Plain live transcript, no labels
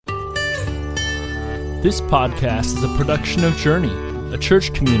This podcast is a production of Journey, a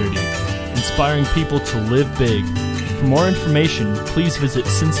church community, inspiring people to live big. For more information, please visit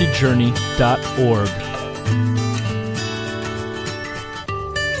cincyjourney.org.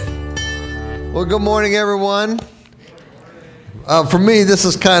 Well, good morning, everyone. For me, this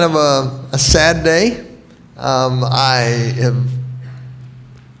is kind of a sad day. I have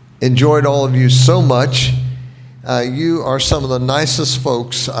enjoyed all of you so much. You are some of the nicest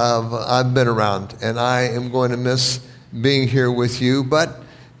folks I've been around, and I am going to miss being here with you. But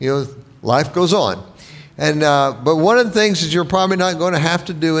life goes on. And but one of the things that you're probably not going to have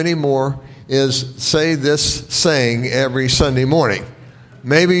to do anymore is say this saying every Sunday morning.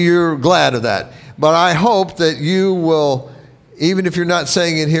 Maybe you're glad of that, but I hope that you will. Even if you're not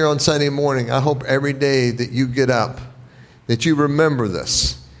saying it here on Sunday morning, I hope every day that you get up, that you remember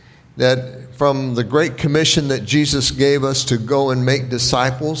this, that from the Great Commission that Jesus gave us to go and make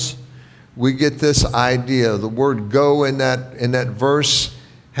disciples, we get this idea. The word go in that verse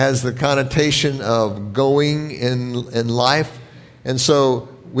has the connotation of going in life. And so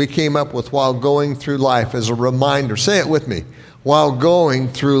we came up with while going through life as a reminder. Say it with me. While going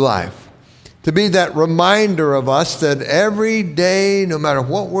through life. To be that reminder of us that every day, no matter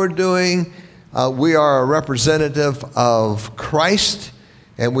what we're doing, we are a representative of Christ,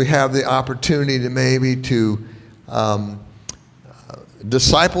 and we have the opportunity to maybe to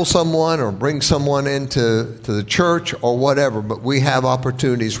disciple someone or bring someone into the church or whatever, but we have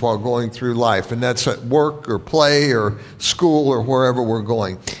opportunities while going through life, and that's at work or play or school or wherever we're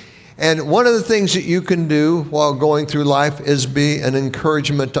going. And one of the things that you can do while going through life is be an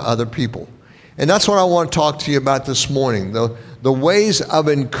encouragement to other people. And that's what I want to talk to you about this morning, the ways of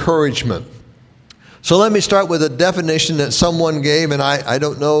encouragement. So let me start with a definition that someone gave, and I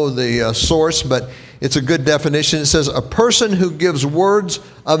don't know the source, but it's a good definition. It says, a person who gives words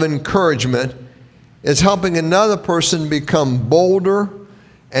of encouragement is helping another person become bolder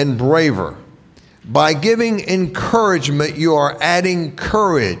and braver. By giving encouragement, you are adding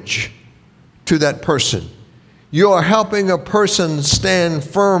courage to that person. You are helping a person stand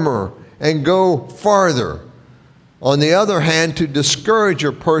firmer and go farther. On the other hand, to discourage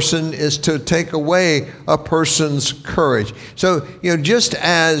a person is to take away a person's courage. So, just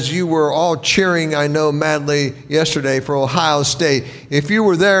as you were all cheering, I know, madly yesterday for Ohio State, if you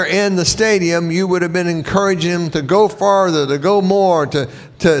were there in the stadium, you would have been encouraging them to go farther, to go more, to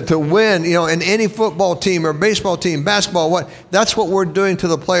win. In any football team or baseball team, basketball, that's what we're doing to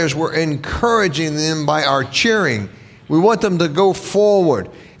the players. We're encouraging them by our cheering. We want them to go forward.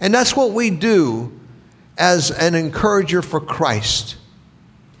 And that's what we do as an encourager for Christ.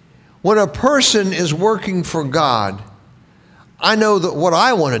 When a person is working for God, I know that what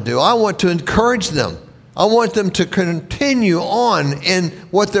I want to do, I want to encourage them. I want them to continue on in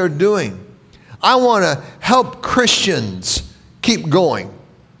what they're doing. I want to help Christians keep going,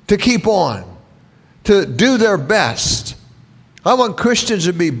 to keep on, to do their best. I want Christians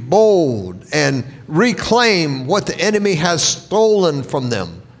to be bold and reclaim what the enemy has stolen from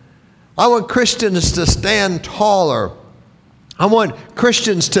them. I want Christians to stand taller. I want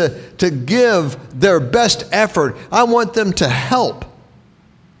Christians to give their best effort. I want them to help.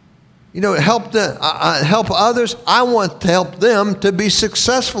 Help others. I want to help them to be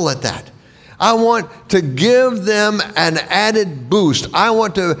successful at that. I want to give them an added boost. I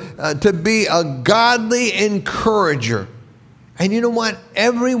want to be a godly encourager. And you know what?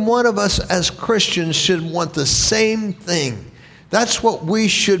 Every one of us as Christians should want the same thing. That's what we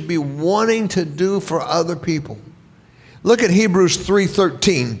should be wanting to do for other people. Look at Hebrews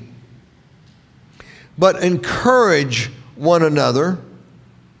 3:13. But encourage one another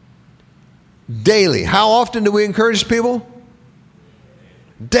daily. How often do we encourage people?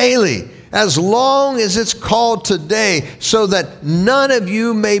 Daily. As long as it's called today, so that none of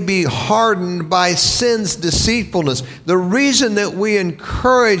you may be hardened by sin's deceitfulness. The reason that we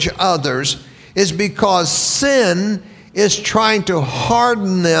encourage others is because sin is trying to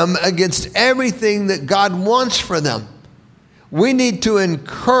harden them against everything that God wants for them. We need to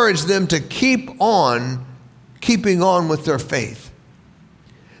encourage them to keep on keeping on with their faith.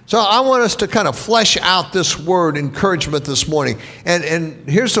 So I want us to kind of flesh out this word encouragement this morning. And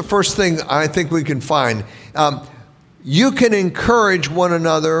here's the first thing I think we can find. You can encourage one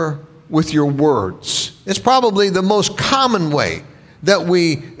another with your words. It's probably the most common way that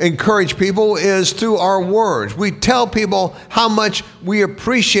we encourage people is through our words. We tell people how much we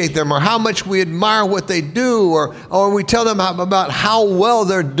appreciate them or how much we admire what they do, or we tell them about how well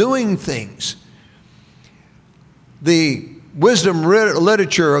they're doing things. The wisdom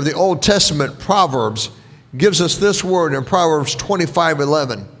literature of the Old Testament, Proverbs, gives us this word in Proverbs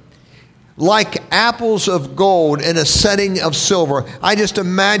 25:11. like apples of gold in a setting of silver. I just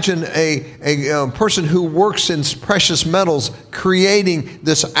imagine a person who works in precious metals creating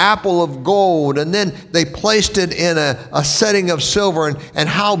this apple of gold, and then they placed it in a setting of silver, and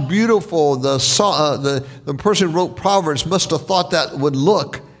how beautiful the person who wrote Proverbs must have thought that would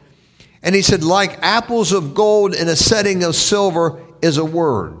look. And he said, like apples of gold in a setting of silver is a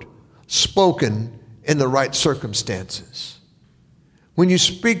word spoken in the right circumstances. When you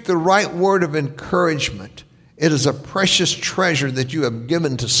speak the right word of encouragement, it is a precious treasure that you have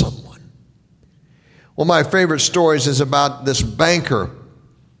given to someone. One of my favorite stories is about this banker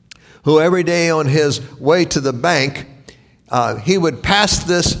who every day on his way to the bank, he would pass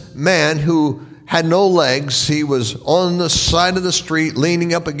this man who had no legs. He was on the side of the street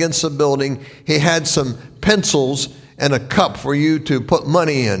leaning up against a building. He had some pencils and a cup for you to put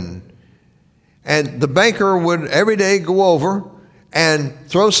money in. And the banker would every day go over and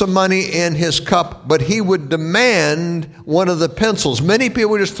throw some money in his cup, but he would demand one of the pencils. Many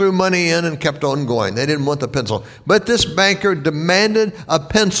people just threw money in and kept on going. They didn't want the pencil. But this banker demanded a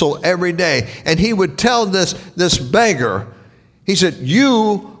pencil every day. And he would tell this beggar, he said,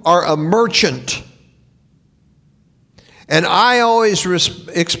 "You are a merchant, and I always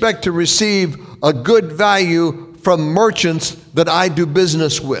expect to receive a good value from merchants that I do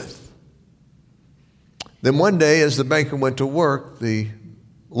business with." Then one day, as the banker went to work, the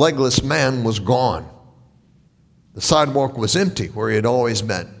legless man was gone. The sidewalk was empty where he had always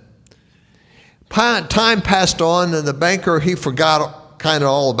been. Time passed on, and the banker, he forgot kind of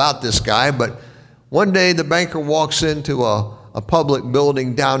all about this guy. But one day, the banker walks into a public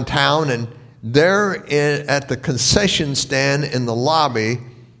building downtown, and there at the concession stand in the lobby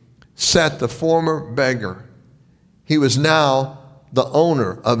sat the former beggar. He was now the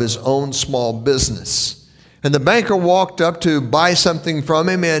owner of his own small business. And the banker walked up to buy something from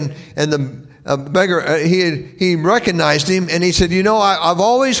him, and the beggar, he recognized him, and he said, "You know, I've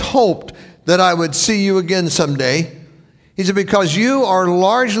always hoped that I would see you again someday." He said, "Because you are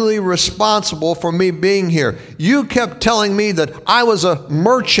largely responsible for me being here. You kept telling me that I was a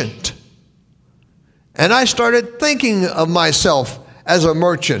merchant. And I started thinking of myself as a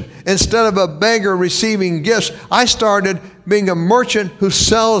merchant. Instead of a beggar receiving gifts, I started being a merchant who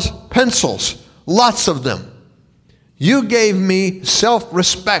sells pencils, lots of them. You gave me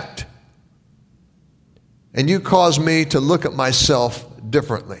self-respect, and you caused me to look at myself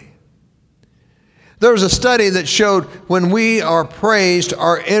differently." There was a study that showed when we are praised,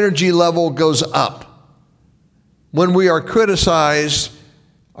 our energy level goes up. When we are criticized,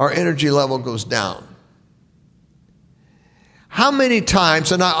 our energy level goes down. How many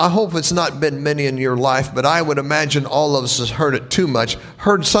times, and I hope it's not been many in your life, but I would imagine all of us has heard it too much,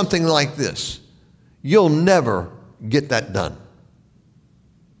 heard something like this: "You'll never get that done.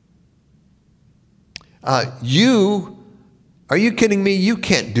 Are you kidding me? You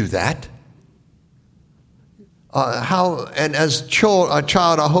can't do that." And as a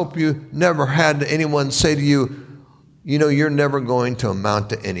child, I hope you never had anyone say to you, "You know, you're never going to amount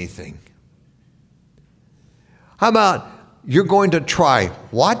to anything." How about, "You're going to try"?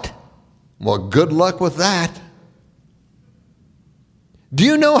 What? Well, good luck with that. Do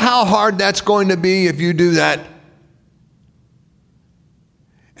you know how hard that's going to be if you do that?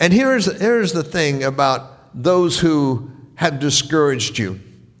 And here's the thing about those who have discouraged you.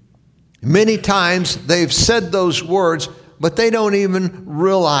 Many times they've said those words, but they don't even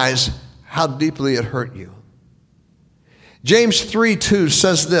realize how deeply it hurt you. James 3:2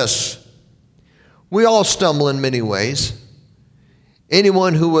 says this: "We all stumble in many ways.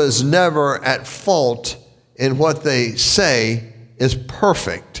 Anyone who was never at fault in what they say is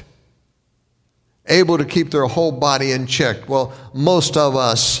perfect, able to keep their whole body in check." Well, most of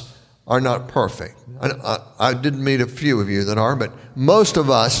us are not perfect. I did meet a few of you that are, but most of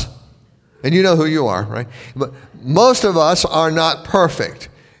us, and you know who you are, right? But most of us are not perfect.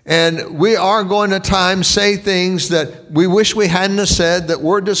 And we are going to times say things that we wish we hadn't have said, that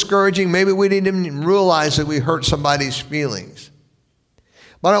were discouraging. Maybe we didn't even realize that we hurt somebody's feelings.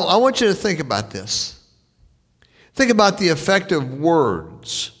 But I want you to think about this. Think about the effect of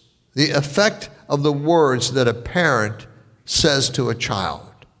words, the effect of the words that a parent says to a child.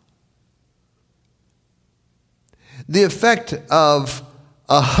 The effect of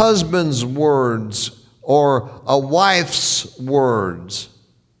a husband's words or a wife's words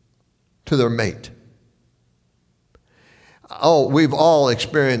to their mate. Oh, we've all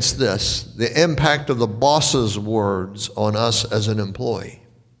experienced this, the impact of the boss's words on us as an employee.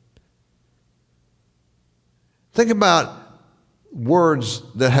 Think about words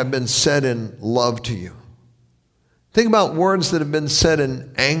that have been said in love to you. Think about words that have been said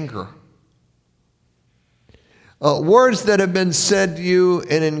in anger Words that have been said to you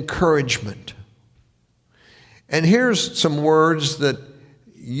in encouragement. And here's some words that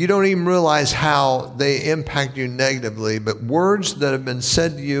you don't even realize how they impact you negatively, but words that have been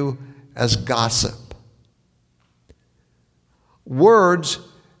said to you as gossip. Words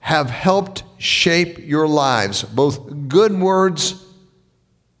have helped shape your lives, both good words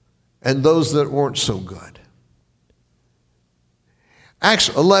and those that weren't so good. Acts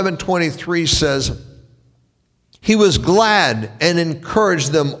 11:23 says, he was glad and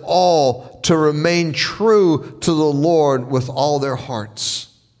encouraged them all to remain true to the Lord with all their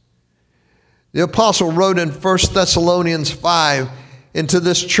hearts. The apostle wrote in 1 Thessalonians 5, into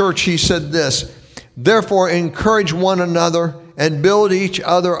this church he said this, therefore encourage one another and build each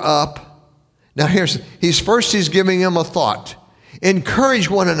other up. Now he's giving them a thought. Encourage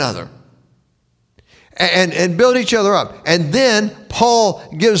one another and build each other up. And then Paul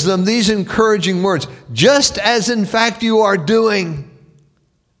gives them these encouraging words, just as in fact you are doing.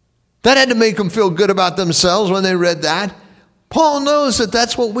 That had to make them feel good about themselves when they read that. Paul knows that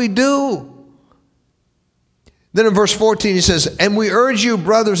that's what we do. Then in verse 14 he says, and we urge you,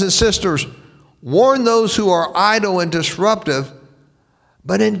 brothers and sisters, warn those who are idle and disruptive,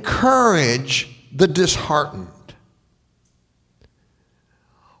 but encourage the disheartened.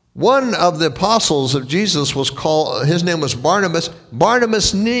 One of the apostles of Jesus his name was Barnabas.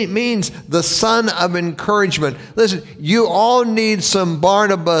 Barnabas means the son of encouragement. Listen, you all need some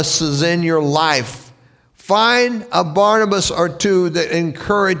Barnabases in your life. Find a Barnabas or two that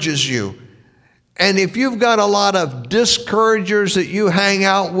encourages you. And if you've got a lot of discouragers that you hang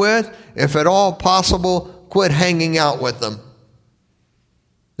out with, if at all possible, quit hanging out with them.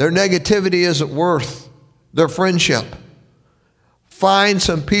 Their negativity isn't worth their friendship. Find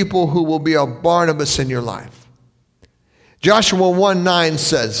some people who will be a Barnabas in your life. Joshua 1:9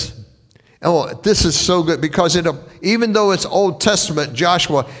 says, oh, this is so good because even though it's Old Testament,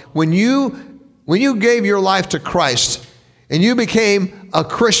 Joshua, when you gave your life to Christ and you became a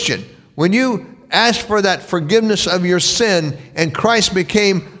Christian, when you asked for that forgiveness of your sin and Christ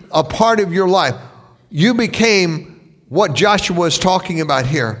became a part of your life, you became what Joshua is talking about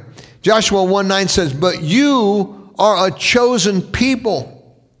here. Joshua 1:9 says, but you are a chosen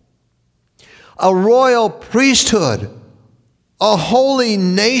people, a royal priesthood, a holy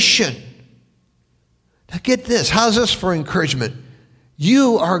nation. Now get this. How's this for encouragement?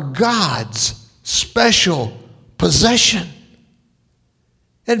 You are God's special possession.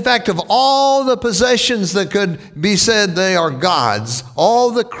 In fact, of all the possessions that could be said they are God's,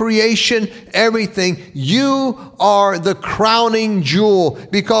 all the creation, everything, you are the crowning jewel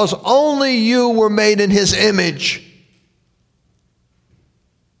because only you were made in His image.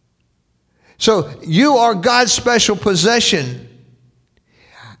 So you are God's special possession,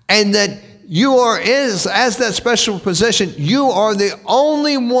 and that you are as that special possession, you are the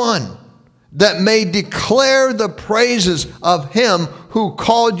only one that may declare the praises of Him who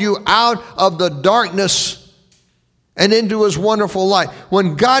called you out of the darkness and into His wonderful light.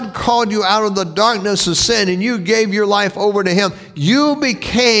 When God called you out of the darkness of sin and you gave your life over to Him, you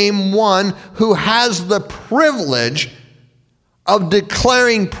became one who has the privilege of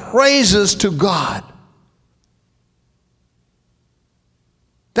declaring praises to God.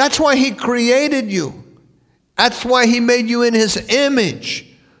 That's why He created you. That's why He made you in His image,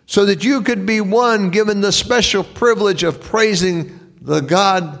 so that you could be one given the special privilege of praising the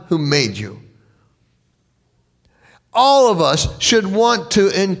God who made you. All of us should want to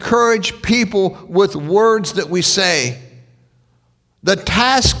encourage people with words that we say. The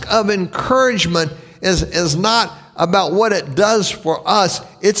task of encouragement is not about what it does for us.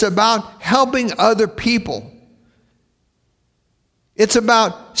 It's about helping other people. It's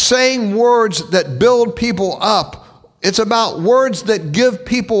about saying words that build people up. It's about words that give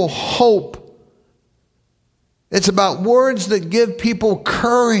people hope. It's about words that give people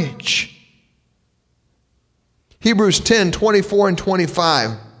courage. Hebrews 10:24 and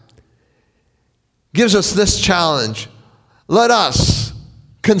 25 gives us this challenge. Let us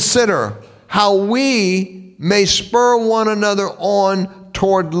consider how we may spur one another on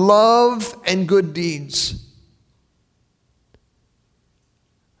toward love and good deeds.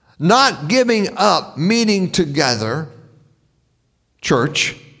 Not giving up meeting together,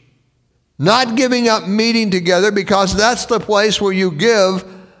 church. Not giving up meeting together, because that's the place where you give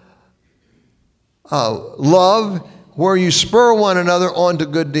love, where you spur one another on to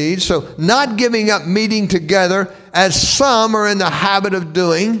good deeds. So not giving up meeting together, as some are in the habit of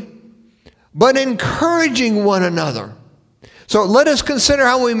doing, but encouraging one another. So let us consider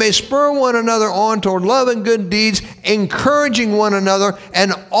how we may spur one another on toward love and good deeds, encouraging one another,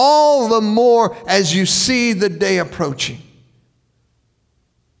 and all the more as you see the day approaching.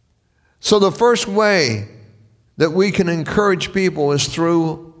 So the first way that we can encourage people is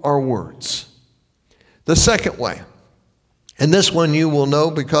through our words. The second way, and this one you will know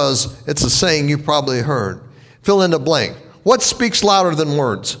because it's a saying you probably heard. Fill in the blank. What speaks louder than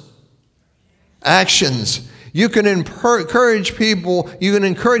words? Actions. You can encourage people, you can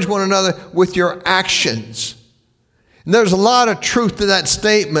encourage one another with your actions. And there's a lot of truth to that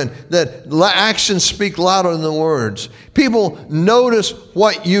statement that actions speak louder than the words. People notice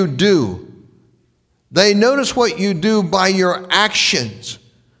what you do. They notice what you do by your actions.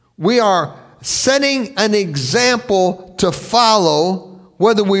 We are setting an example to follow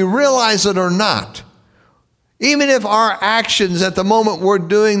whether we realize it or not. Even if our actions at the moment we're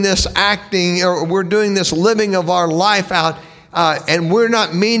doing this acting or we're doing this living of our life out and we're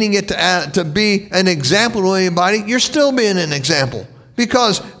not meaning it to be an example to anybody, you're still being an example.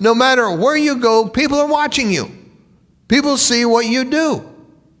 Because no matter where you go, people are watching you. People see what you do.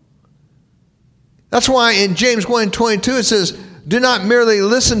 That's why in James 1:22 it says, do not merely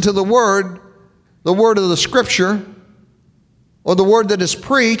listen to the word of the scripture, or the word that is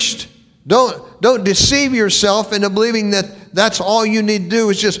preached. Don't deceive yourself into believing that that's all you need to do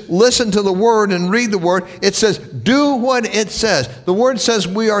is just listen to the word and read the word. It says, do what it says. The word says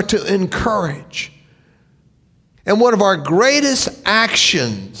we are to encourage. And one of our greatest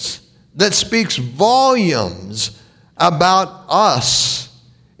actions that speaks volumes about us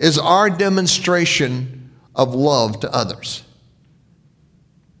is our demonstration of love to others.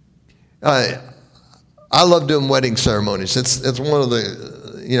 I love doing wedding ceremonies. It's one of the,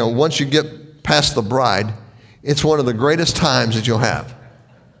 once you get past the bride, it's one of the greatest times that you'll have.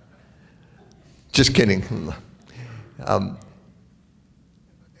 Just kidding. In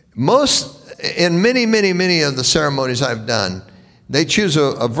many of the ceremonies I've done, they choose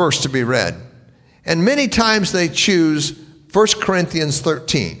a verse to be read. And many times they choose 1 Corinthians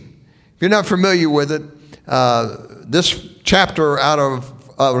 13. If you're not familiar with it, this chapter out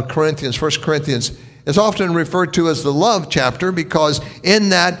of Corinthians, 1 Corinthians, is often referred to as the love chapter because in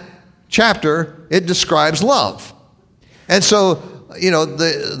that chapter it describes love. And so,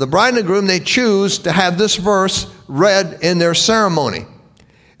 the bride and the groom, they choose to have this verse read in their ceremony.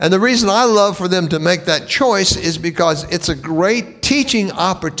 And the reason I love for them to make that choice is because it's a great teaching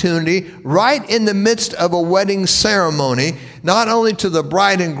opportunity right in the midst of a wedding ceremony, not only to the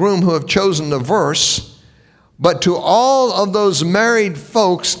bride and groom who have chosen the verse, but to all of those married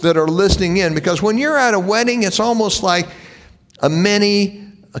folks that are listening in. Because when you're at a wedding, it's almost like a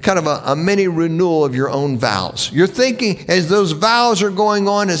mini renewal of your own vows. You're thinking, as those vows are going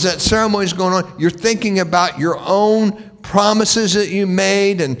on, as that ceremony is going on, you're thinking about your own promises that you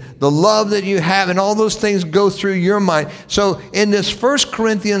made and the love that you have, and all those things go through your mind. So in this 1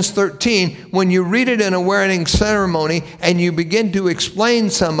 Corinthians 13, when you read it in a wedding ceremony and you begin to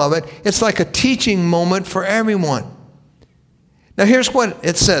explain some of it, it's like a teaching moment for everyone. Now here's what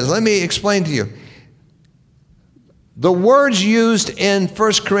it says. Let me explain to you. The words used in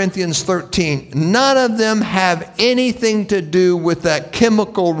 1 Corinthians 13, none of them have anything to do with that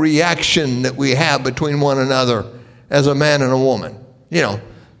chemical reaction that we have between one another as a man and a woman.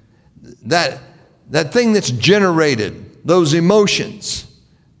 That thing that's generated, those emotions.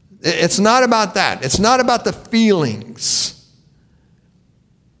 It's not about that. It's not about the feelings.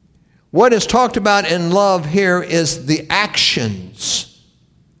 What is talked about in love here is the actions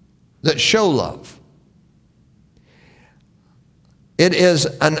that show love. It is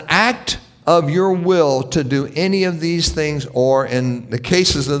an act of your will to do any of these things, or in the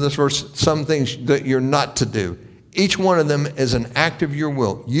cases of this verse, some things that you're not to do. Each one of them is an act of your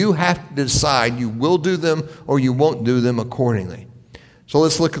will. You have to decide you will do them or you won't do them accordingly. So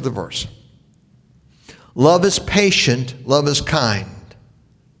let's look at the verse. Love is patient, love is kind.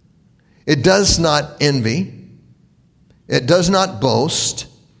 It does not envy. It does not boast.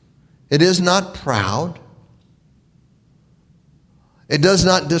 It is not proud. It does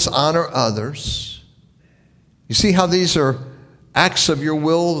not dishonor others. You see how these are acts of your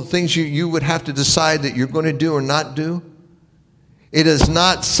will, things you would have to decide that you're going to do or not do? It is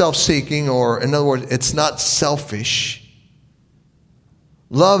not self-seeking, or in other words, it's not selfish.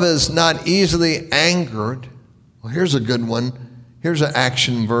 Love is not easily angered. Well, here's a good one. Here's an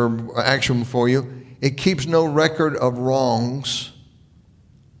action for you. It keeps no record of wrongs.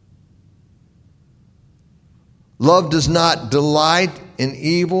 Love does not delight in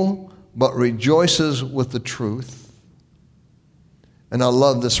evil, but rejoices with the truth. And I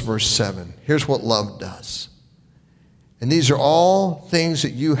love this verse 7. Here's what love does. And these are all things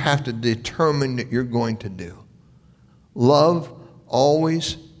that you have to determine that you're going to do. Love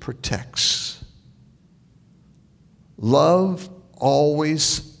always protects. Love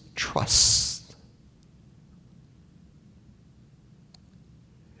always trusts.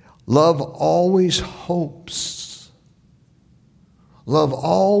 Love always hopes. Love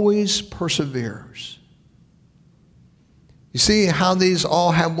always perseveres. You see how these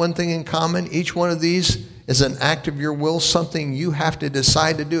all have one thing in common? Each one of these is an act of your will, something you have to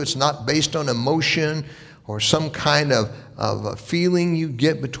decide to do. It's not based on emotion or some kind of a feeling you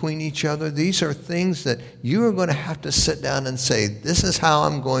get between each other. These are things that you are going to have to sit down and say, this is how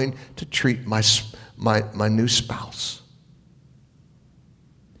I'm going to treat my new spouse.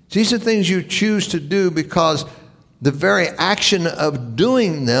 These are things you choose to do because the very action of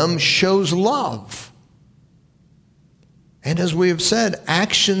doing them shows love. And as we have said,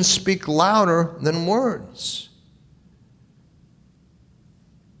 actions speak louder than words.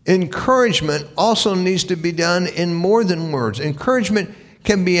 Encouragement also needs to be done in more than words. Encouragement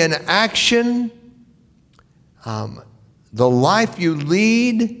can be an action, the life you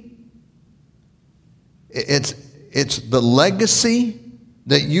lead. It's the legacy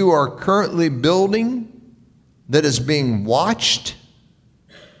that you are currently building that is being watched.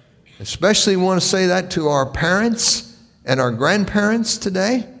 Especially want to say that to our parents and our grandparents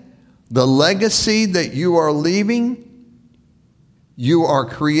today. The legacy that you are leaving, you are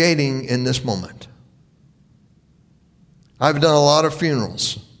creating in this moment. I've done a lot of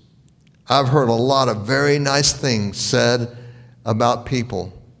funerals. I've heard a lot of very nice things said about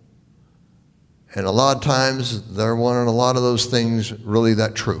people. And a lot of times, there weren't a lot of those things really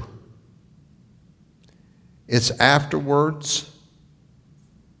that true. It's afterwards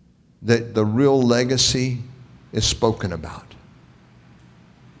that the real legacy is spoken about.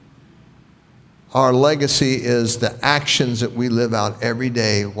 Our legacy is the actions that we live out every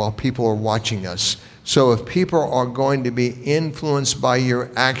day while people are watching us. So if people are going to be influenced by your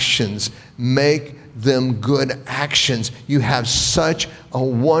actions, make them good actions. You have such a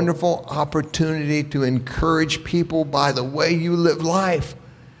wonderful opportunity to encourage people by the way you live life,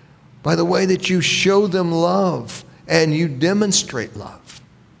 by the way that you show them love and you demonstrate love.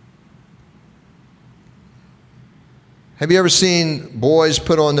 Have you ever seen boys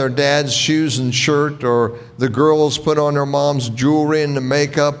put on their dad's shoes and shirt, or the girls put on their mom's jewelry and the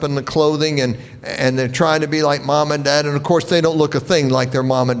makeup and the clothing, and they're trying to be like mom and dad, and of course they don't look a thing like their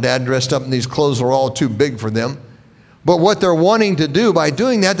mom and dad dressed up, and these clothes are all too big for them. But what they're wanting to do by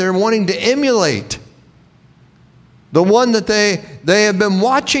doing that, they're wanting to emulate the one that they have been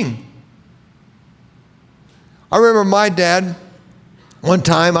watching. I remember my dad, one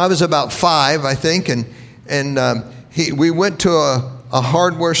time, I was about 5, I think, and we went to a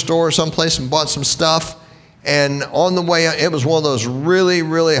hardware store someplace and bought some stuff. And on the way, it was one of those really,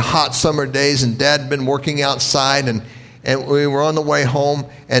 really hot summer days, and Dad had been working outside, and we were on the way home,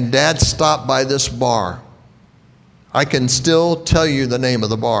 and Dad stopped by this bar. I can still tell you the name of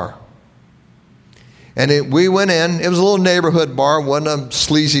the bar. And we went in. It was a little neighborhood bar. It wasn't a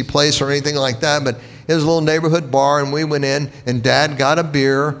sleazy place or anything like that, but it was a little neighborhood bar, and we went in, and Dad got a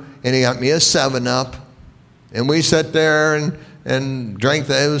beer, and he got me a 7-Up. And we sat there and drank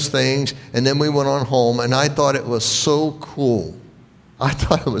those things, and then we went on home, and I thought it was so cool. I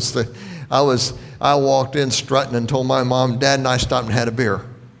thought it was I walked in strutting and told my mom, Dad and I stopped and had a beer.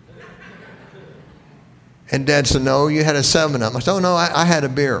 And Dad said, no, you had a 7-Up. I said, oh, no, I had a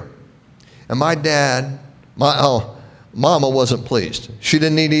beer. And my dad, Mama wasn't pleased. She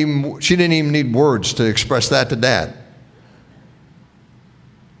didn't even need words to express that to Dad.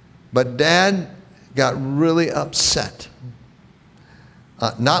 But Dad got really upset.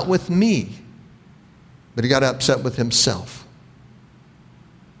 Not with me, but he got upset with himself.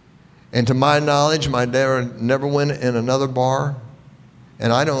 And to my knowledge, my dad never went in another bar,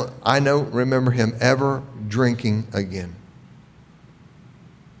 and I don't remember him ever drinking again.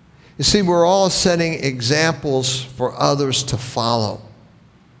 You see, we're all setting examples for others to follow.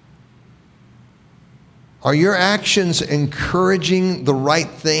 Are your actions encouraging the right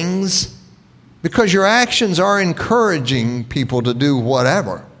things? Because your actions are encouraging people to do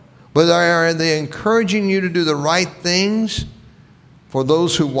whatever. But are they encouraging you to do the right things for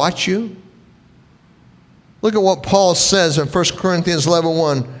those who watch you? Look at what Paul says in 1 Corinthians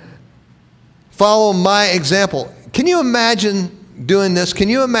 11:1. Follow my example. Can you imagine doing this? Can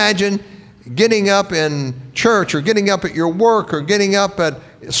you imagine getting up in church or getting up at your work or getting up at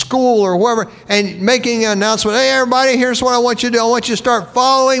school or wherever and making an announcement, hey, everybody, here's what I want you to do. I want you to start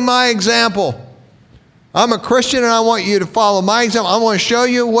following my example. I'm a Christian and I want you to follow my example. I want to show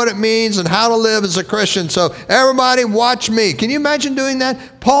you what it means and how to live as a Christian. So everybody watch me. Can you imagine doing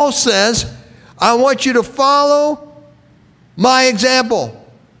that? Paul says, I want you to follow my example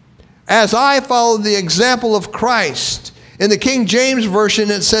as I follow the example of Christ. In the King James Version,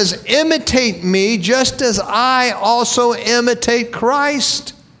 it says, imitate me just as I also imitate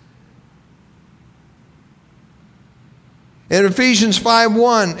Christ. In Ephesians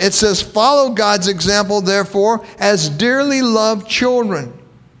 5:1, it says, follow God's example, therefore, as dearly loved children.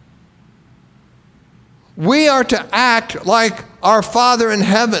 We are to act like our Father in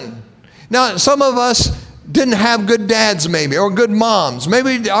heaven. Now, some of us didn't have good dads maybe, or good moms.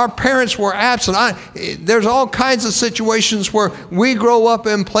 Maybe our parents were absent. There's all kinds of situations where we grow up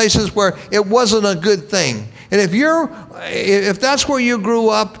in places where it wasn't a good thing. And if that's where you grew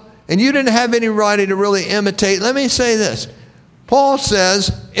up and you didn't have anybody to really imitate, let me say this. Paul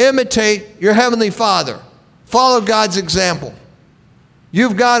says, imitate your heavenly Father. Follow God's example.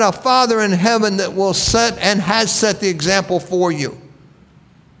 You've got a Father in heaven that will set and has set the example for you.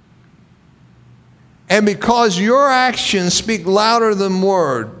 And because your actions speak louder than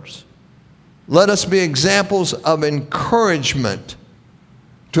words, let us be examples of encouragement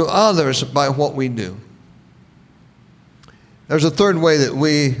to others by what we do. There's a third way that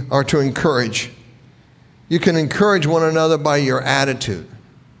we are to encourage. You can encourage one another by your attitude.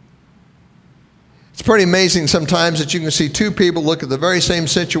 It's pretty amazing sometimes that you can see two people look at the very same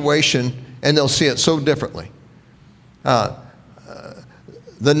situation and they'll see it so differently. The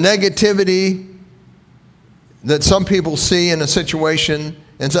negativity that some people see in a situation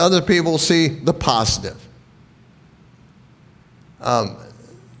and other people see the positive. The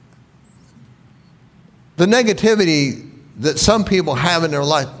negativity that some people have in their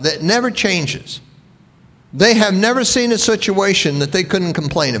life that never changes. They have never seen a situation that they couldn't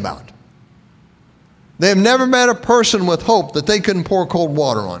complain about. They have never met a person with hope that they couldn't pour cold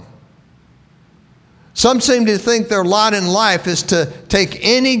water on. Some seem to think their lot in life is to take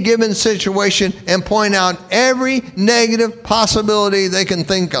any given situation and point out every negative possibility they can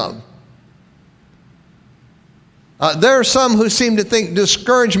think of. There are some who seem to think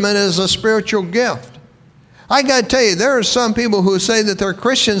discouragement is a spiritual gift. I got to tell you, there are some people who say that they're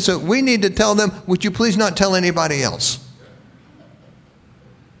Christians that we need to tell them, would you please not tell anybody else?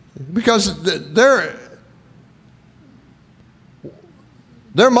 Because their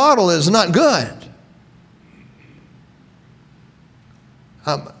model is not good.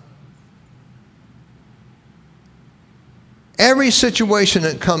 Every situation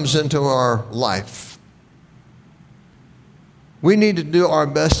that comes into our life, we need to do our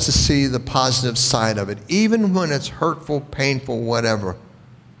best to see the positive side of it, even when it's hurtful, painful, whatever.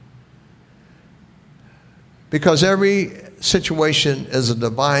 Because every situation is a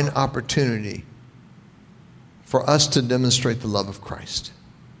divine opportunity for us to demonstrate the love of Christ.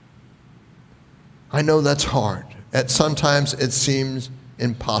 I know that's hard. Sometimes it seems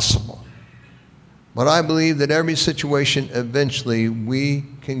impossible. But I believe that every situation eventually we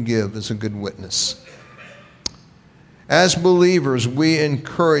can give as a good witness. As believers, we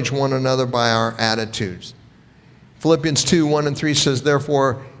encourage one another by our attitudes. Philippians 2:1-3 says,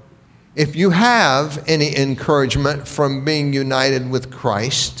 therefore, if you have any encouragement from being united with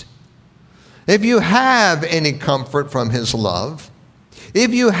Christ, if you have any comfort from his love,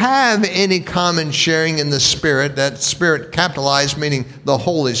 if you have any common sharing in the Spirit, that Spirit capitalized meaning the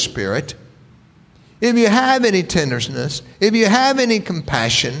Holy Spirit, if you have any tenderness, if you have any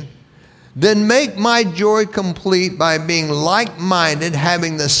compassion, then make my joy complete by being like-minded,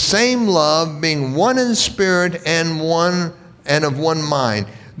 having the same love, being one in spirit and of one mind.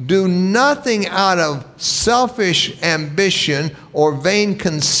 Do nothing out of selfish ambition or vain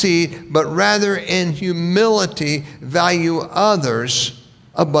conceit, but rather in humility value others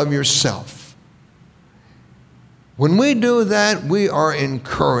above yourself. When we do that, we are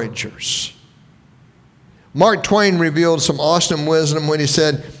encouragers. Mark Twain revealed some awesome wisdom when he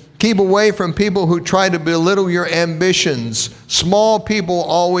said, keep away from people who try to belittle your ambitions. Small people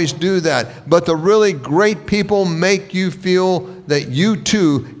always do that, but the really great people make you feel that you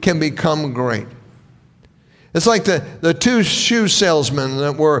too can become great. It's like the two shoe salesmen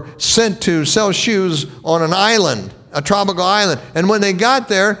that were sent to sell shoes on an island, a tropical island. And when they got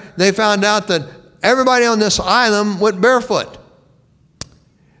there, they found out that everybody on this island went barefoot.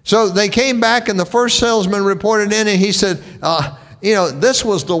 So they came back and the first salesman reported in and he said, this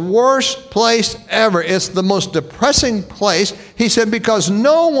was the worst place ever. It's the most depressing place. He said, because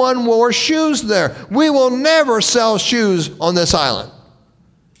no one wore shoes there. We will never sell shoes on this island.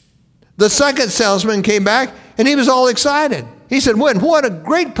 The second salesman came back and he was all excited. He said, what a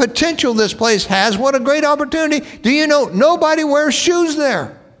great potential this place has. What a great opportunity. Do you know nobody wears shoes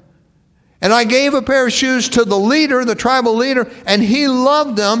there? And I gave a pair of shoes to the leader, the tribal leader, and he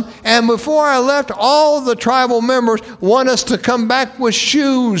loved them. And before I left, all the tribal members want us to come back with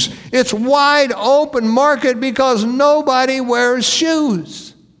shoes. It's wide open market because nobody wears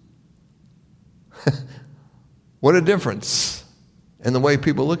shoes. What a difference in the way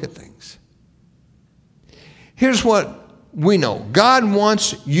people look at things. Here's what we know. God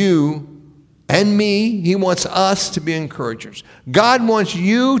wants you and me, he wants us to be encouragers. God wants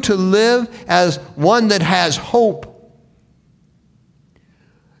you to live as one that has hope.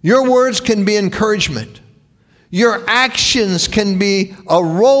 Your words can be encouragement. Your actions can be a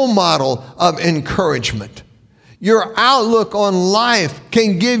role model of encouragement. Your outlook on life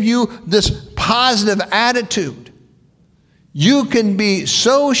can give you this positive attitude. You can be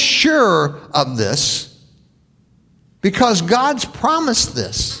so sure of this because God's promised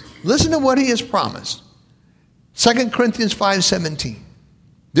this. Listen to what he has promised. 2 Corinthians 5:17.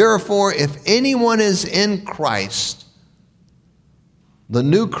 Therefore, if anyone is in Christ, the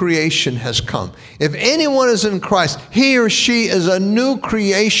new creation has come. If anyone is in Christ, he or she is a new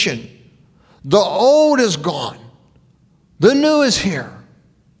creation. The old is gone. The new is here.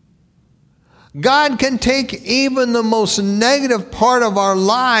 God can take even the most negative part of our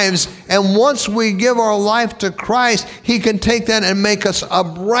lives, and once we give our life to Christ, he can take that and make us a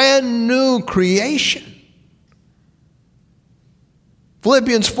brand new creation.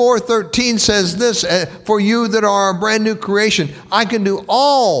 Philippians 4:13 says this, for you that are a brand new creation, I can do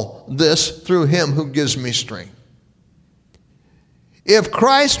all this through him who gives me strength. If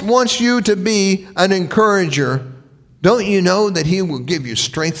Christ wants you to be an encourager, don't you know that he will give you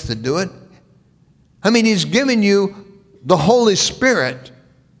strength to do it? I mean, he's given you the Holy Spirit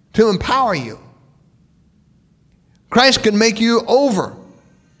to empower you. Christ can make you over.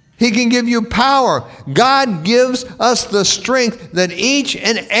 He can give you power. God gives us the strength that each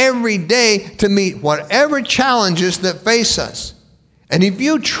and every day to meet whatever challenges that face us. And if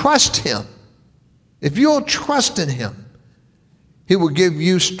you trust him, if you'll trust in him, he will give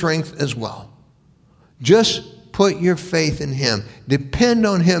you strength as well. Just put your faith in him. Depend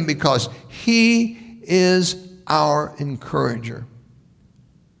on him because he is our encourager.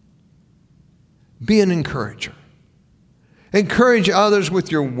 Be an encourager. Encourage others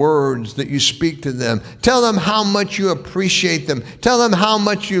with your words that you speak to them. Tell them how much you appreciate them. Tell them how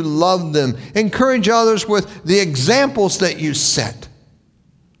much you love them. Encourage others with the examples that you set.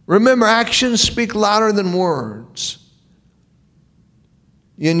 Remember, actions speak louder than words.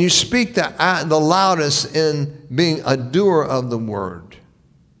 And you speak the loudest in being a doer of the word.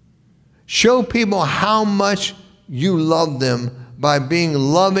 Show people how much you love them by being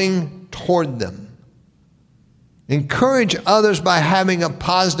loving toward them. Encourage others by having a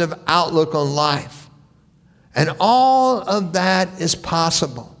positive outlook on life. And all of that is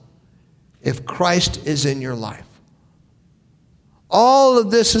possible if Christ is in your life. All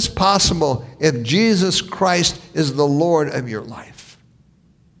of this is possible if Jesus Christ is the Lord of your life.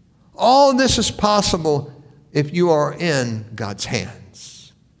 All of this is possible if you are in God's hands.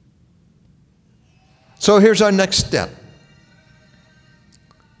 So here's our next step.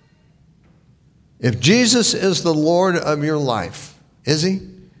 If Jesus is the Lord of your life, is he?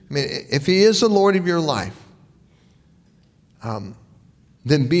 I mean, if he is the Lord of your life,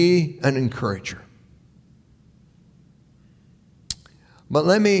 then be an encourager. But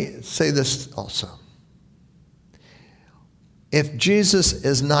let me say this also. If Jesus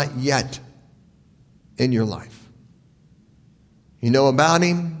is not yet in your life, you know about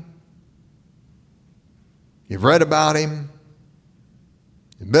him, you've read about him,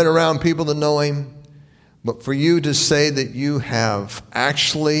 you've been around people that know him, but for you to say that you have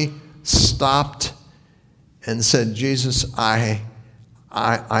actually stopped and said, Jesus, I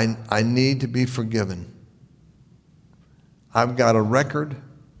need to be forgiven. I've got a record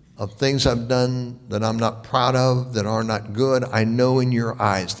of things I've done that I'm not proud of, that are not good. I know in your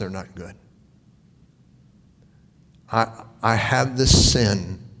eyes they're not good. I have this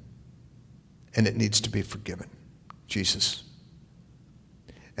sin, and it needs to be forgiven. Jesus.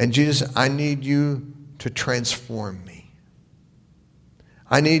 And Jesus, I need you to transform me.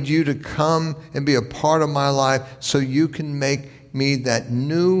 I need you to come and be a part of my life so you can make me that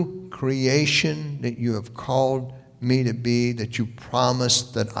new creation that you have called me to be, that you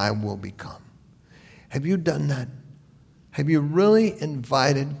promised that I will become. Have you done that? Have you really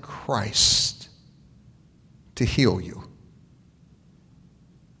invited Christ to heal you,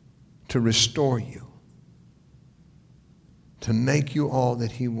 to restore you, to make you all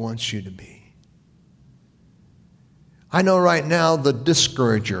that he wants you to be? I know right now the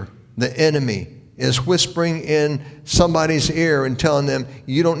discourager, the enemy, is whispering in somebody's ear and telling them,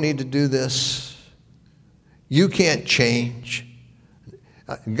 you don't need to do this. You can't change.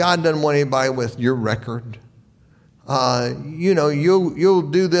 God doesn't want anybody with your record. You'll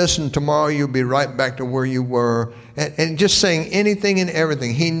do this and tomorrow you'll be right back to where you were. And just saying anything and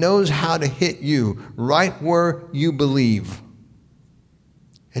everything. He knows how to hit you right where you believe.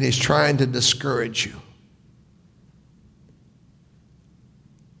 And he's trying to discourage you.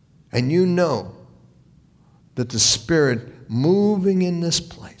 And you know that the Spirit moving in this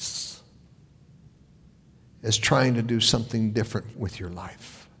place is trying to do something different with your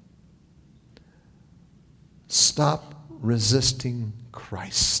life. Stop resisting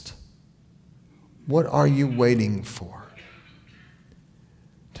Christ. What are you waiting for?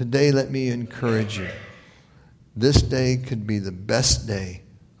 Today, let me encourage you. This day could be the best day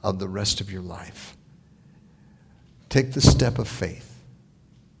of the rest of your life. Take the step of faith.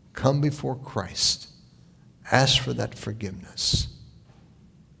 Come before Christ. Ask for that forgiveness.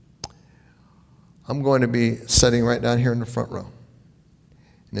 I'm going to be sitting right down here in the front row.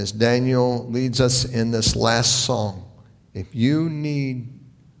 And as Daniel leads us in this last song, if you need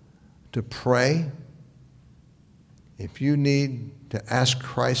to pray, if you need to ask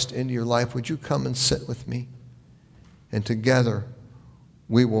Christ into your life, would you come and sit with me? And together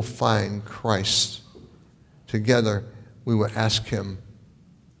we will find Christ. Together we will ask him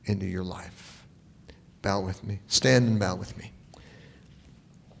into your life. Bow with me. Stand and bow with me.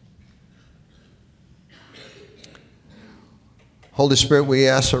 Holy Spirit, we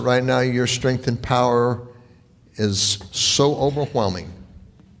ask that right now your strength and power is so overwhelming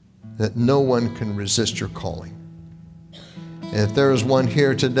that no one can resist your calling. And if there is one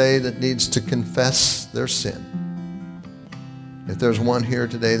here today that needs to confess their sin, if there's one here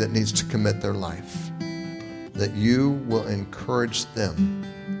today that needs to commit their life, that you will encourage them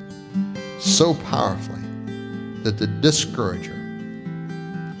so powerfully that the discourager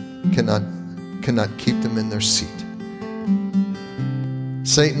cannot keep them in their seat.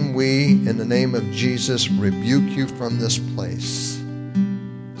 Satan, we, in the name of Jesus, rebuke you from this place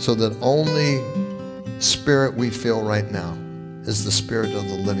so that only spirit we feel right now is the Spirit of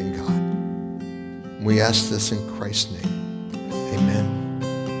the living God. We ask this in Christ's name.